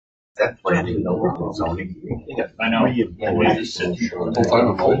that planning, no zoning. I know.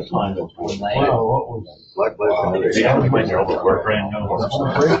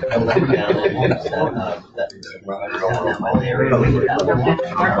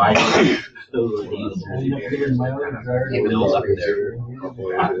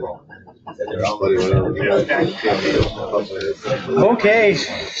 Okay,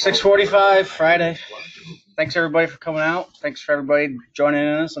 6:45 Friday. Thanks everybody for coming out. Thanks for everybody joining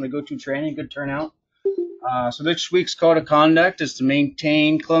us on the go-to training. Good turnout. So this week's code of conduct is to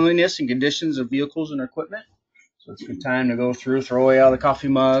maintain cleanliness and conditions of vehicles and equipment. So it's a good time to go through, throw away all the coffee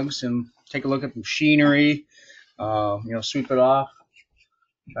mugs, and take a look at the machinery. Sweep it off.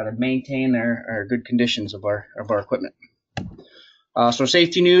 Try to maintain our good conditions of our equipment. So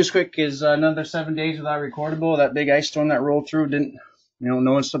safety news quick is another 7 days without recordable. That big ice storm that rolled through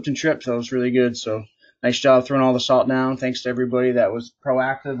no one slipped and tripped, so it was really good. So nice job throwing all the salt down. Thanks to everybody that was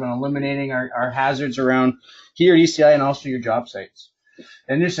proactive in eliminating our hazards around here at ECI and also your job sites.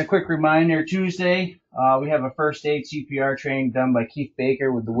 And just a quick reminder, Tuesday, we have a first aid CPR training done by Keith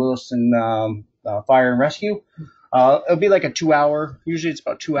Baker with the Williston Fire and Rescue. It'll be like a 2 hour, usually it's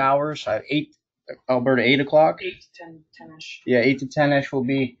about 2 hours, Alberta 8 o'clock. 8 to 10-ish. Yeah, 8 to 10-ish will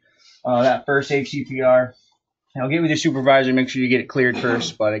be that first aid CPR. I'll get with your supervisor, make sure you get it cleared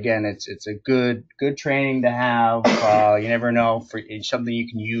first. But again, it's a good training to have. You never know, it's something you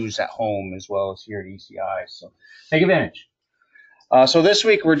can use at home as well as here at ECI. So take advantage. So this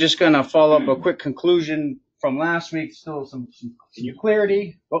week we're just going to follow up a quick conclusion from last week. Still some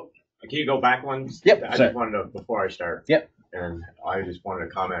clarity. Oh, Can you go back one? Yep. I just wanted to, before I start. Yep. And I just wanted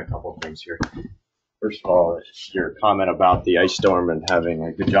to comment a couple of things here. First of all, your comment about the ice storm and having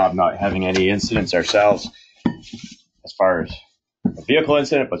a good job not having any incidents ourselves as far as a vehicle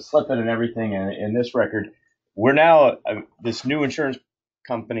incident, but slipping and everything. And in this record, we're now this new insurance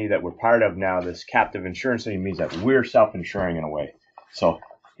company that we're part of now, this captive insurance thing means that we're self-insuring in a way. So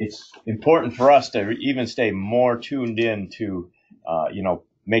it's important for us to even stay more tuned in to,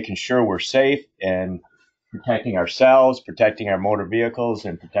 making sure we're safe and protecting ourselves, protecting our motor vehicles,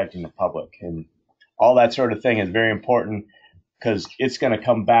 and protecting the public. And all that sort of thing is very important because it's going to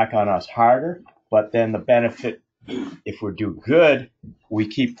come back on us harder. But then the benefit, if we do good, we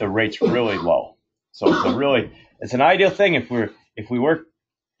keep the rates really low. So it's an ideal thing. If we work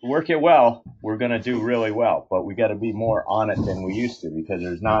it well, we're going to do really well. But we got to be more on it than we used to because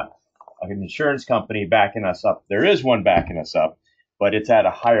there's not an insurance company backing us up. There is one backing us up, but it's at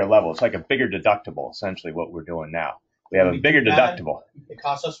a higher level. It's like a bigger deductible, essentially what we're doing now. We have a bigger deductible. It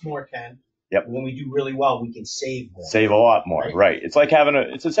costs us more, Ken. Yep. When we do really well, we can save more. Save a lot more, right? It's like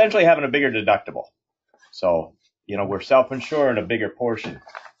it's essentially having a bigger deductible. So, we're self-insured a bigger portion.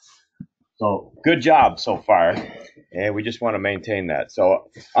 So good job so far. And we just want to maintain that. So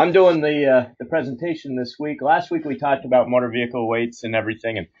I'm doing the presentation this week. Last week we talked about motor vehicle weights and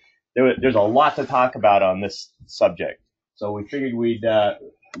everything, and there's a lot to talk about on this subject. So we figured we'd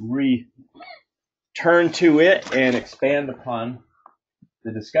return to it and expand upon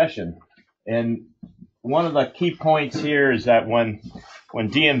the discussion. And one of the key points here is that when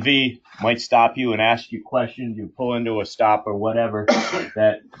DMV might stop you and ask you questions, you pull into a stop or whatever,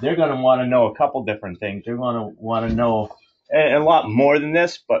 that they're going to want to know a couple different things. They're going to want to know a lot more than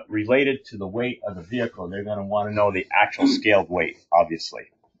this, but related to the weight of the vehicle. They're going to want to know the actual scaled weight, obviously.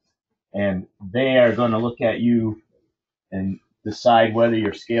 And they are going to look at you and decide whether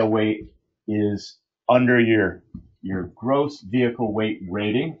your scale weight is under your gross vehicle weight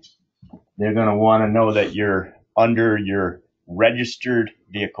rating. They're going to want to know that you're under your registered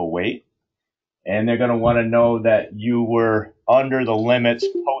vehicle weight, and they're going to want to know that you were under the limits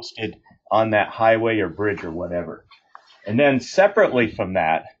posted on that highway or bridge or whatever. And then separately from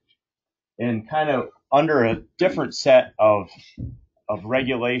that, and kind of under a different set of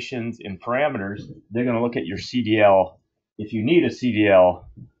regulations and parameters, they're going to look at your CDL, if you need a CDL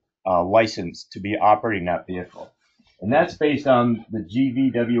license to be operating that vehicle. And that's based on the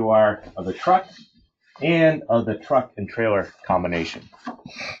GVWR of the truck and of the truck and trailer combination.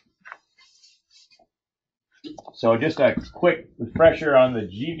 So just a quick refresher on the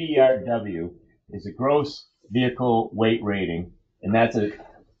GVRW is a gross vehicle weight rating, and that's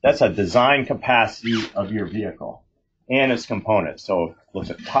a design capacity of your vehicle and its components. So it looks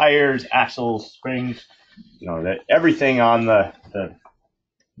at tires, axles, springs, that everything on the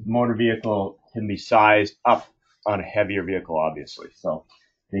motor vehicle can be sized up on a heavier vehicle, obviously. So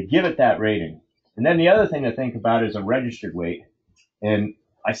they give it that rating. And then the other thing to think about is a registered weight. And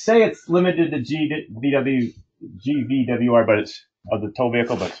I say it's limited to GVWR, but it's of the tow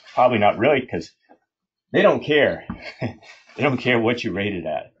vehicle, but it's probably not really because they don't care. They don't care what you rate it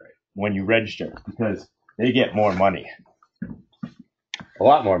at. when you register, because they get more money, a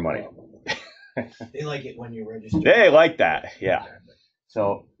lot more money. They like it when you register. They like that, yeah.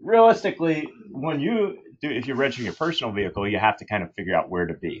 So realistically, if you're registering your personal vehicle, you have to kind of figure out where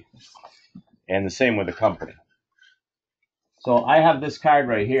to be, and the same with the company. So I have this card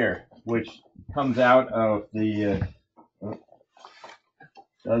right here, which comes out of the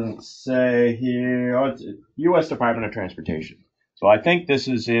doesn't say here. Oh, it's U.S. Department of Transportation. So I think this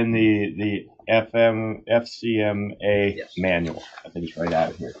is in the FCMA manual. I think it's right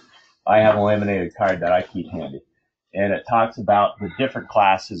out of here. I have a laminated card that I keep handy, and it talks about the different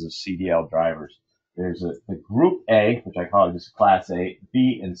classes of CDL drivers. There's the Group A, which I call it just Class A,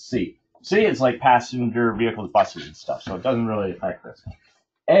 B, and C. C is like passenger vehicles, buses, and stuff, so it doesn't really affect us.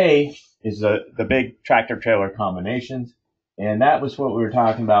 A is the big tractor-trailer combinations, and that was what we were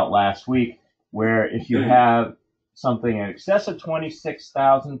talking about last week, where if you have something in excess of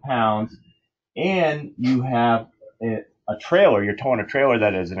 26,000 pounds and you have a trailer, you're towing a trailer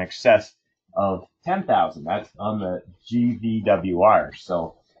that is in excess of 10,000, that's on the GVWR.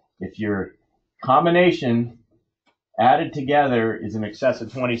 So if your combination added together is in excess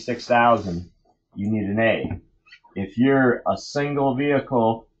of 26,000, you need an A. If you're a single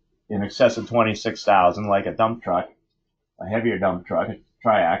vehicle in excess of 26,000, like a dump truck, a heavier dump truck, a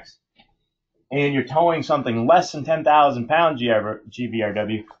triax, and you're towing something less than 10,000 pounds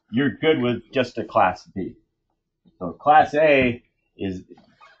GVRW, you're good with just a Class B. So Class A is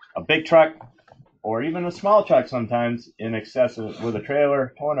a big truck, or even a small truck sometimes, in excess of, with a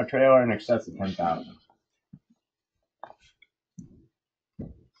trailer, towing a trailer in excess of 10,000.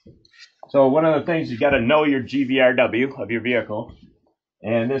 So one of the things, you got to know your GVRW of your vehicle.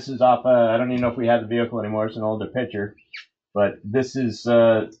 And this is off, I don't even know if we have the vehicle anymore, it's an older picture. But this is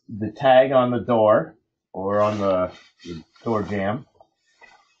the tag on the door, or on the door jamb.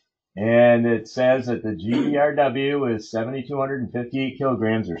 And it says that the GVRW is 7,258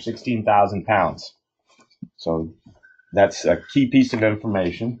 kilograms, or 16,000 pounds. So that's a key piece of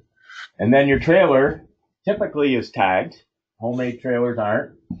information. And then your trailer typically is tagged. Homemade trailers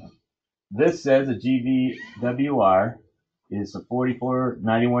aren't. This says a GVWR is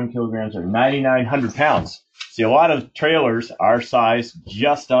 4,491 kilograms, or 9,900 pounds. See, a lot of trailers are sized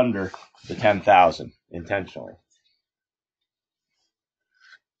just under the 10,000 intentionally.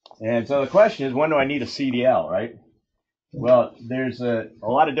 And so the question is, when do I need a CDL, right? Well, there's a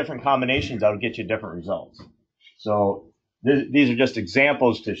lot of different combinations that will get you different results. So these are just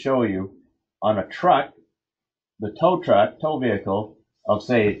examples to show you. On a truck, the tow vehicle of,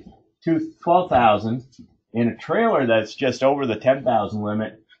 say, 12,000, in a trailer that's just over the 10,000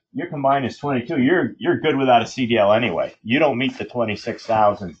 limit, your combined is 22. You're good without a CDL anyway. You don't meet the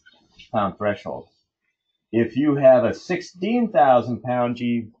 26,000 pound threshold. If you have a 16,000 pound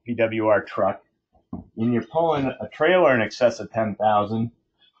GVWR truck and you're pulling a trailer in excess of 10,000,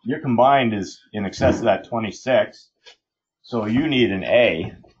 your combined is in excess of that 26. So you need an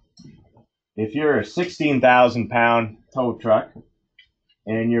A. If you're a 16,000 pound tow truck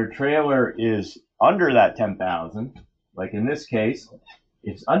and your trailer is under that 10,000, like in this case,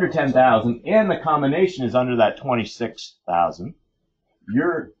 it's under 10,000 and the combination is under that 26,000,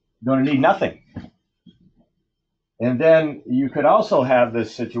 you're going to need nothing. And then you could also have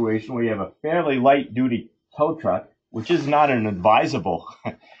this situation where you have a fairly light duty tow truck, which is not an advisable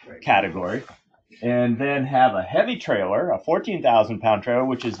category, and then have a heavy trailer, a 14,000 pound trailer,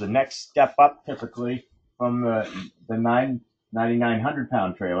 which is the next step up typically from the 9,900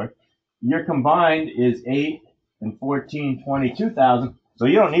 pound trailer. Your combined is 8 and 14, 22,000. So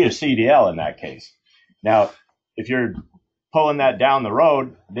you don't need a CDL in that case. Now, if you're pulling that down the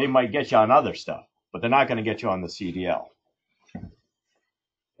road, they might get you on other stuff, but they're not going to get you on the CDL.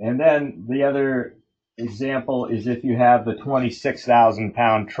 And then the other example is if you have the 26,000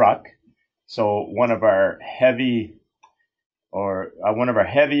 pound truck. So one of our heavier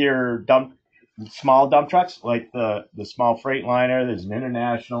small dump trucks, like the small Freightliner, there's an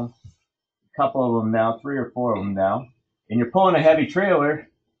International, a couple of them now, 3 or 4 of them now. And you're pulling a heavy trailer,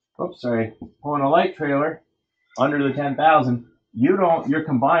 pulling a light trailer under the 10,000, your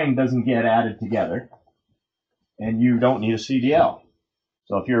combined doesn't get added together, and you don't need a CDL.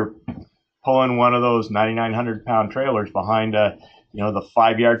 So if you're pulling one of those 9,900 pound trailers behind the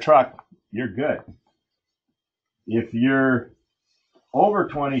 5-yard truck, you're good. If you're over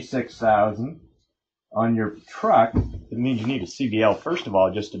 26,000 on your truck, it means you need a CDL first of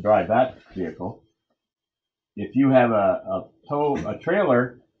all just to drive that vehicle. If you have a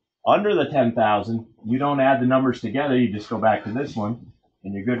trailer under the 10,000, you don't add the numbers together. You just go back to this one,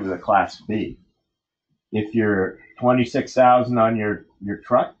 and you're good with a Class B. If you're 26,000 on your your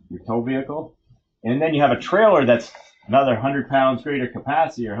truck, your tow vehicle, and then you have a trailer that's another 100 pounds greater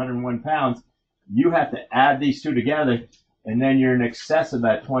capacity or 101 pounds, you have to add these two together, and then you're in excess of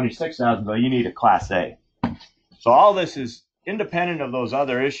that 26,000, so you need a Class A. So all this is independent of those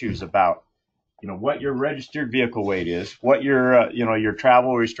other issues about, what your registered vehicle weight is, what your, your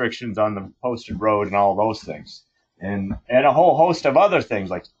travel restrictions on the posted road and all those things. And a whole host of other things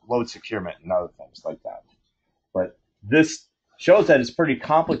like load securement and other things like that. But this shows that it's pretty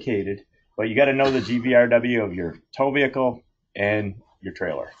complicated, but you got to know the GVRW of your tow vehicle and your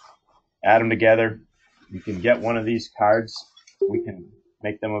trailer. Add them together. You can get one of these cards. We can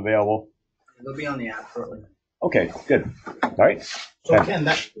make them available. They'll be on the app shortly. Okay, good. All right. So Ken,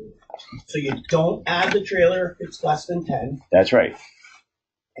 so you don't add the trailer if it's less than 10, That's right.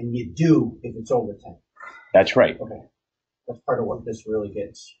 and you do if it's over 10. That's right. Okay. That's part of what this really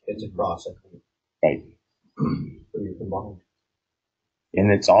gets across, I think, Right. for your combined.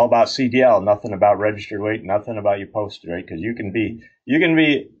 And it's all about CDL, nothing about registered weight, nothing about your posted, right? Because you can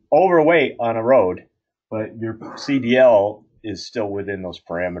be overweight on a road, but your CDL is still within those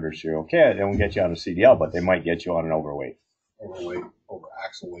parameters. You're okay. They won't get you on a CDL, but they might get you on an overweight. Overweight, over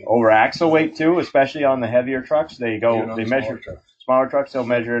axle weight. Over axle weight too, especially on the heavier trucks. They go. Even on They the measure smaller trucks. They'll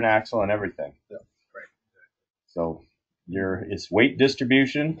measure an axle and everything. Yeah, right. So it's weight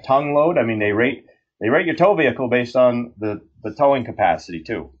distribution, tongue load. I mean, they rate your tow vehicle based on the towing capacity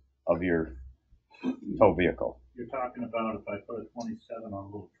too of your tow vehicle. You're talking about if I put a 27 on a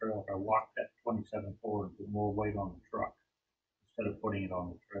little trailer, if I walk that 27 forward and put more weight on the truck instead of putting it on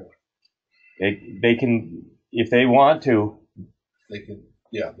the trailer. They can, if they want to. They can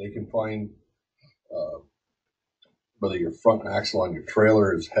find whether your front axle on your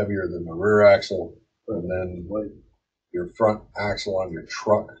trailer is heavier than the rear axle, and then your front axle on your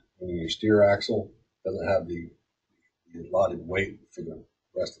truck, meaning your steer axle, doesn't have the allotted weight for the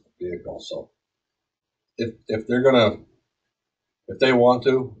rest of the vehicle. So if they want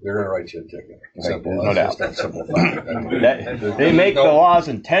to, they're gonna write you a ticket. Simple. No doubt. That's just that simple fact. I mean, They make the laws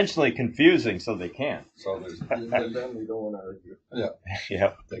intentionally confusing so they can. So there's then we don't want to argue. Yeah.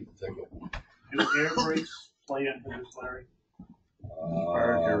 Yeah. Take the ticket. Do air brakes play into this, Larry? As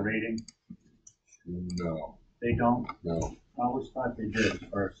far as your rating? No. They don't? No. I always thought they did as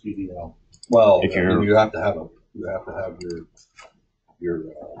far as CDL. Well, If I mean, you have to have your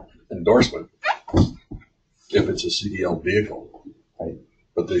endorsement if it's a CDL vehicle. Right.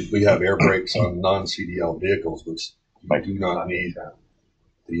 But we have air brakes on non-CDL vehicles, which Right. do not need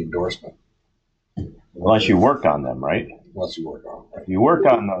the endorsement Unless you work on them, right? unless you work on it. If you work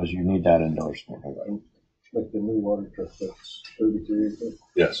on those, you need that endorsement. Like the new water truck that's 33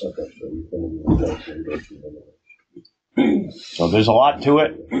 Yes. Okay, so you can endorsement on that. So there's a lot to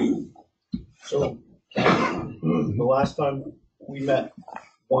it. So the last time we met,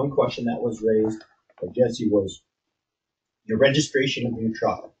 one question that was raised by Jesse was your registration of your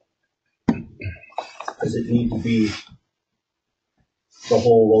truck. Does it need to be the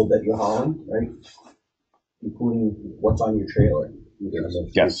whole load that you're hauling, right? Including what's on your trailer?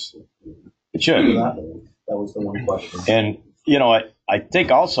 Yes. It should. That was the one question. And, I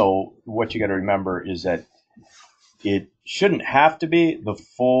think also what you got to remember is that it shouldn't have to be the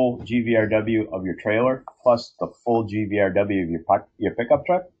full GVRW of your trailer plus the full GVRW of your pickup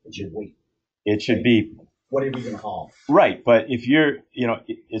truck. It should wait. It should be What are you going to haul? right. But if you're,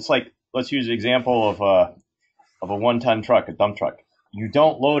 it's like, let's use the example of a 1-ton truck, a dump truck. You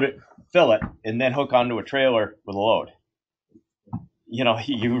don't load it, fill it, and then hook onto a trailer with a load.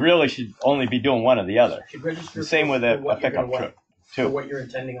 You really should only be doing one or the other. Should register The same with for a what you're pickup gonna truck weigh, for too. what you're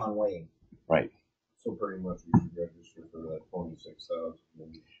intending on weighing. Right. So pretty much you should register for that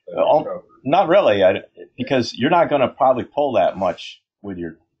 26,000. Not really, because you're not going to probably pull that much with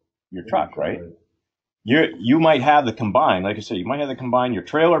your truck, right? You might have the combined, like I said, you might have the combined. Your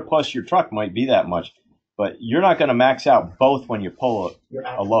trailer plus your truck might be that much, but you're not going to max out both when you pull Your a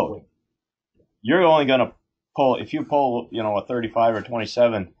actual load. weight. You're only going to pull, if you pull, a 35 or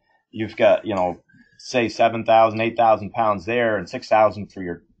 27, you've got, say 7,000, 8,000 pounds there and 6,000 for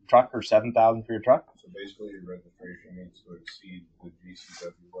your truck or 7,000 for your truck. So basically your registration needs to exceed the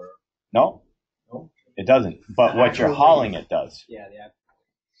GCWR. No, it doesn't. But The what you're actual hauling, weight. it does. Yeah, yeah.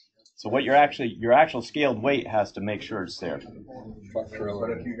 So what your actual scaled weight has to make sure it's there. Truck trailer.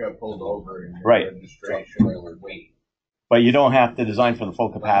 But if you got pulled over in your Right. Truck registration trailer. weight, But you don't have to design for the full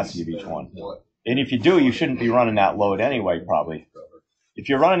capacity of each one. what? And if you do, you shouldn't be running that load anyway, probably. If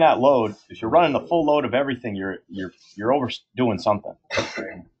you're running that load, if you're running the full load of everything, you're overdoing something.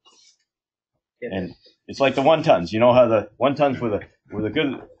 And it's like the 1-tons. You know how the 1-tons with a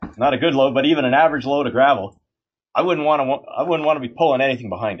good, not a good load, but even an average load of gravel, I wouldn't want to be pulling anything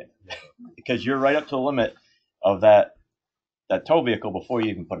behind it because you're right up to the limit of that tow vehicle before you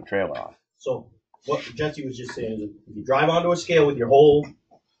even put a trailer on. So what Jesse was just saying is if you drive onto a scale with your whole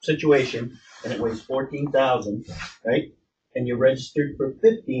situation and it weighs 14,000, right? And you're registered for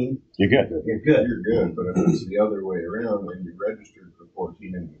 15, You're good. you're good. You're good, but if it's the other way around and you registered for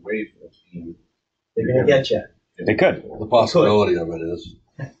 14 and you weigh 15, They're going to get you. They could. The possibility of it is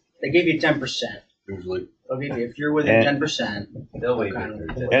They give you 10%. usually. They'll give you, if you're within And- 10%, they'll waive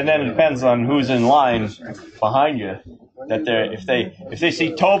it. And then it depends on who's in line behind you. That if they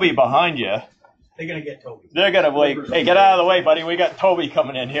see Toby behind you, They're going to get Toby. they're gonna like, hey, get out of the way, buddy. We got Toby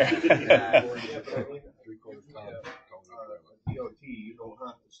coming in here. DOT, you don't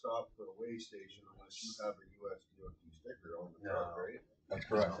have to stop for a weigh station unless you have a US DOT sticker on the truck, right? That's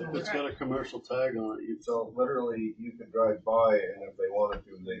correct. If it's got a commercial tag on it, So literally, you could drive by, and if they wanted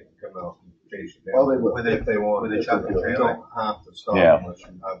to, they can come out and chase you down. Oh, they would. If they want. With a truck and You trailer? don't have to stop Yeah. unless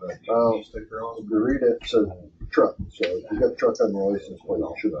you have that DOT sticker on. if you read it, it says truck. So if you got truck on your license plate,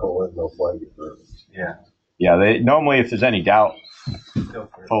 you should pull in, they'll flag you for it. Yeah, they normally if there's any doubt,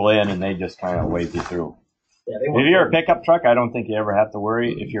 pull in and they just kind of wave you through. Yeah, they If want you're a Toby. pickup truck, I don't think you ever have to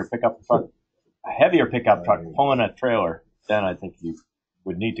worry. If you're a pickup truck, a heavier pickup truck pulling a trailer, then I think you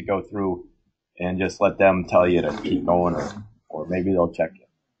would need to go through and just let them tell you to keep going, or maybe they'll check you.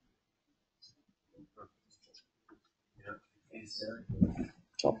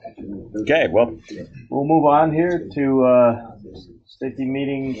 So, okay, well, we'll move on here to safety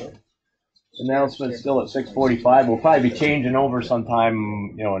meeting announcement. Still at 6:45. We'll probably be changing over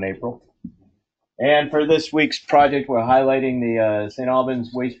sometime, in April. And for this week's project, we're highlighting the St.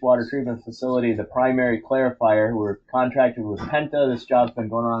 Albans wastewater treatment facility, the primary clarifier. We're contracted with Penta. This job's been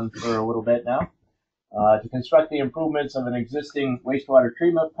going on for a little bit now. To construct the improvements of an existing wastewater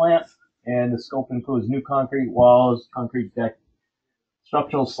treatment plant. And the scope includes new concrete walls, concrete deck,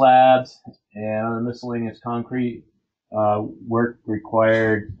 structural slabs, and other miscellaneous concrete work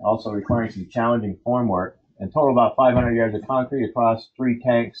required, also requiring some challenging form work. And total about 500 yards of concrete across 3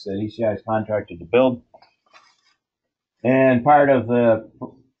 tanks that ECI is contracted to build. And part of the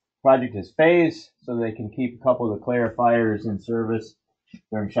project is phased, so they can keep a couple of the clarifiers in service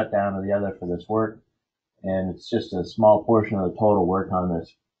during shutdown of the other for this work. And it's just a small portion of the total work on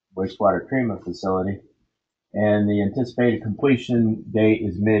this wastewater treatment facility. And the anticipated completion date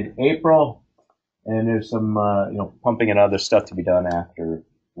is mid-April. And there's some, pumping and other stuff to be done after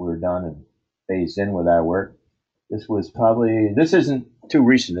we're done and phased in with our work. This isn't too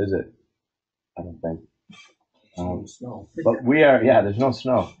recent, is it? I don't think. Snow. But we are, there's no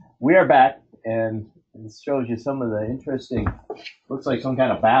snow. We are back, and it shows you some of the interesting, looks like some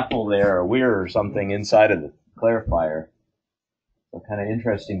kind of baffle there, or weir or something inside of the clarifier. So kind of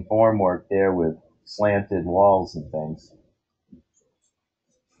interesting form work there with slanted walls and things.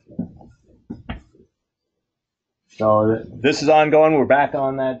 So this is ongoing. We're back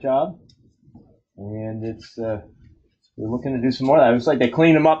on that job. And it's, we're looking to do some more of that. It looks like they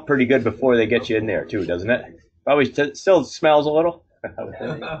clean them up pretty good before they get you in there, too, doesn't it? Probably still smells a little. I would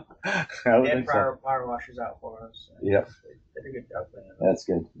think. I would think so. Power washers out for us. Yep. They did a good job cleaning it up. That's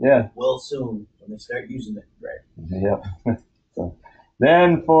good. Yeah. Well, soon when they start using it, right? Yep. So,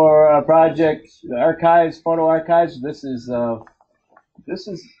 then for project archives, photo archives, this is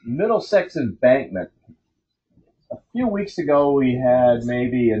Middlesex Embankment. A few weeks ago, we had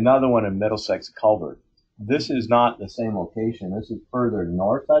maybe another one in Middlesex Culvert. This is not the same location. This is further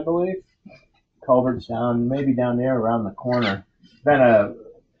north, I believe. Culvert's maybe down there around the corner. It's been a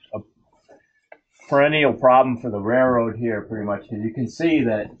perennial problem for the railroad here, pretty much, because you can see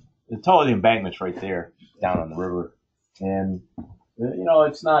that the total of the embankment's right there down on the river. And,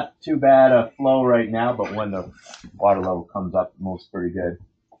 it's not too bad a flow right now, but when the water level comes up, it moves pretty good.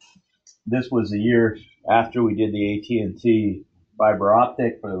 This was the year after we did the AT&T fiber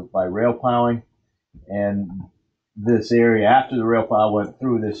optic by rail plowing, and this area, after the rail plow went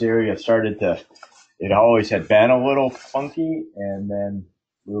through, this area it always had been a little funky, and then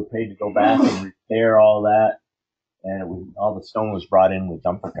we were paid to go back and repair all that, and all the stone was brought in with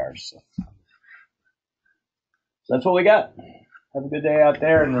dumper cars. So that's what we got. Have a good day out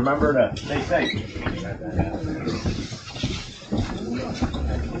there, and remember to stay safe.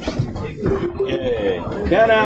 Okay. Down out.